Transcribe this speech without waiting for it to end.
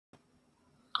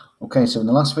Okay, so in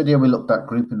the last video we looked at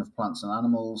grouping of plants and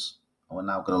animals, and we're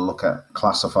now going to look at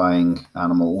classifying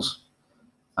animals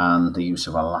and the use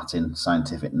of a Latin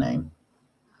scientific name.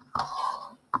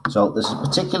 So there's a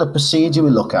particular procedure we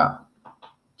look at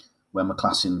when we're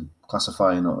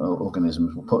classifying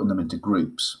organisms. We're putting them into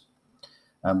groups,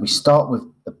 and we start with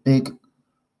a big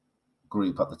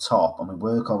group at the top and we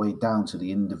work our way down to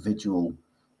the individual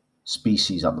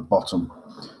species at the bottom.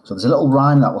 So there's a little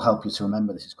rhyme that will help you to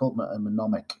remember this. It's called a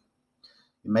mnemonic.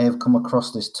 You may have come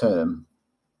across this term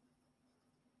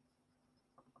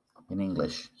in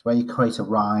English. It's where you create a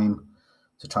rhyme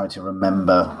to try to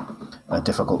remember a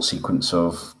difficult sequence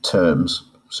of terms.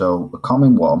 So a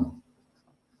common one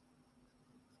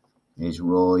is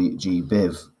Roy G.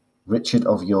 Biv. Richard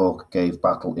of York gave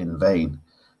battle in vain.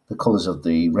 The colours of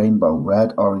the rainbow: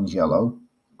 red, orange, yellow,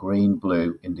 green,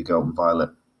 blue, indigo, and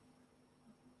violet.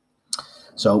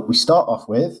 So we start off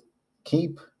with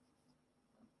keep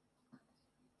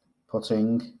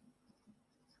putting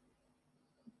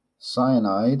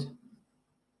cyanide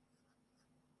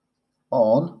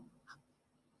on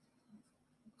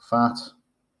fat,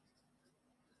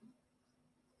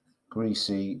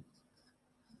 greasy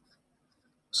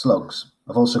slugs.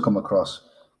 I've also come across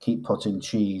keep putting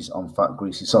cheese on fat,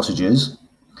 greasy sausages.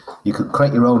 You could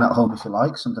create your own at home if you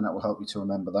like, something that will help you to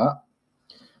remember that.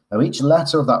 Now each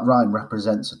letter of that rhyme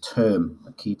represents a term,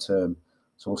 a key term.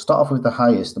 So we'll start off with the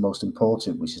highest, the most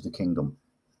important, which is the kingdom.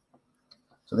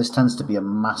 So this tends to be a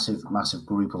massive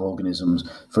group of organisms.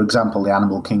 For example, the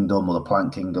animal kingdom or the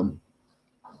plant kingdom.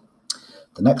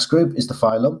 The next group is the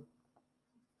phylum.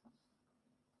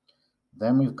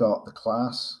 Then we've got the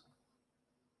class,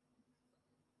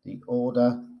 the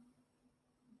order,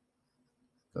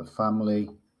 the family,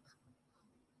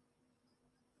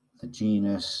 the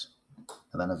genus,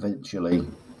 and then eventually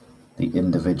the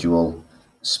individual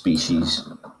species.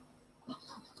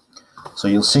 So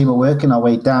you'll see we're working our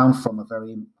way down from a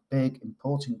very big,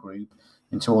 important group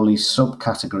into all these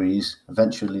subcategories,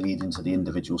 eventually leading to the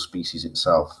individual species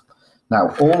itself.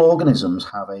 Now, all organisms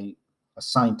have a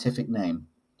scientific name.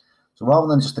 So rather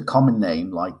than just a common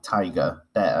name like tiger,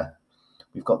 bear,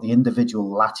 we've got the individual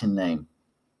Latin name.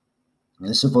 And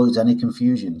this avoids any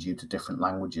confusion due to different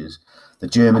languages. The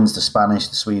Germans, the Spanish,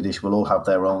 the Swedish will all have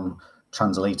their own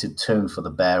translated term for the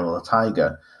bear or the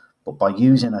tiger. But by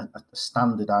using a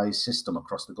standardized system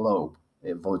across the globe,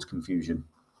 it avoids confusion.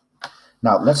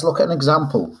 Now, let's look at an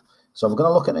example. So we're going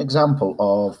to look at an example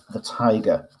of the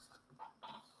tiger.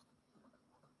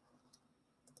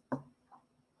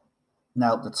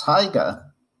 Now, the tiger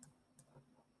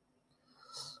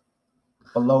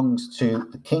belongs to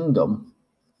the kingdom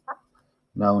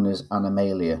known as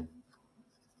Animalia.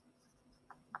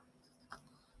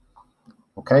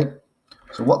 Okay,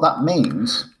 so what that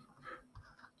means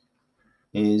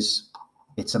is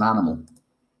it's an animal.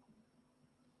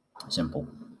 Simple.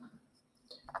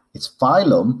 Its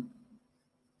phylum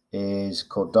is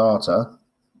Chordata,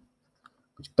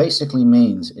 which basically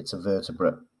means it's a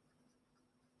vertebrate.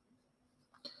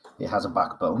 It has a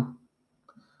backbone.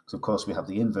 So of course we have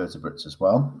the invertebrates as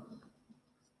well.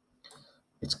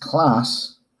 Its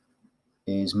class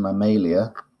is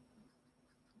Mammalia,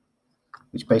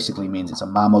 which basically means it's a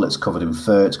mammal. It's covered in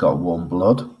fur. It's got warm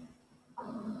blood.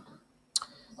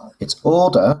 Its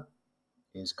order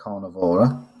is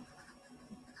Carnivora,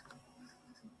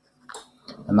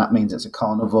 and that means it's a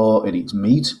carnivore. It eats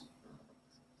meat.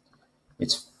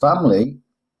 Its family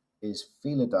is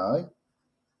Felidae,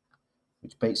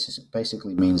 which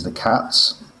basically means the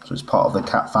cats. So it's part of the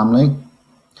cat family.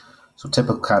 So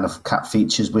typical kind of cat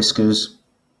features: whiskers.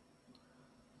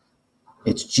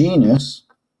 Its genus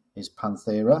is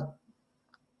Panthera,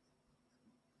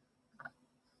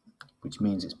 which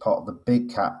means it's part of the big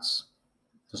cats.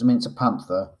 Doesn't mean it's a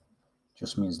panther,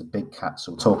 just means the big cats.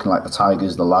 So we're talking like the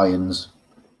tigers, the lions,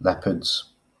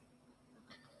 leopards.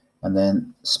 And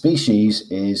then species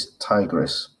is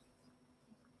Tigris.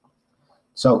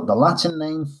 So the Latin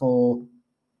name for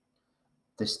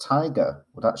this tiger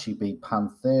would actually be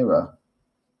Panthera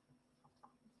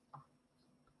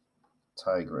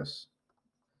tigris.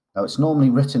 Now it's normally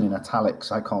written in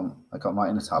italics. I can't write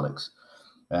in italics.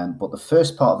 But the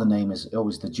first part of the name is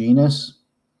always the genus,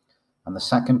 and the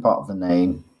second part of the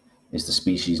name is the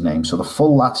species name. So the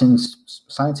full Latin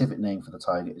scientific name for the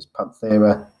tiger is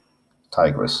Panthera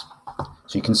tigris.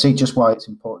 So you can see just why it's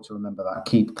important to remember that.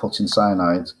 Keep putting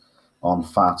cyanide on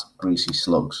fat, greasy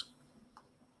slugs.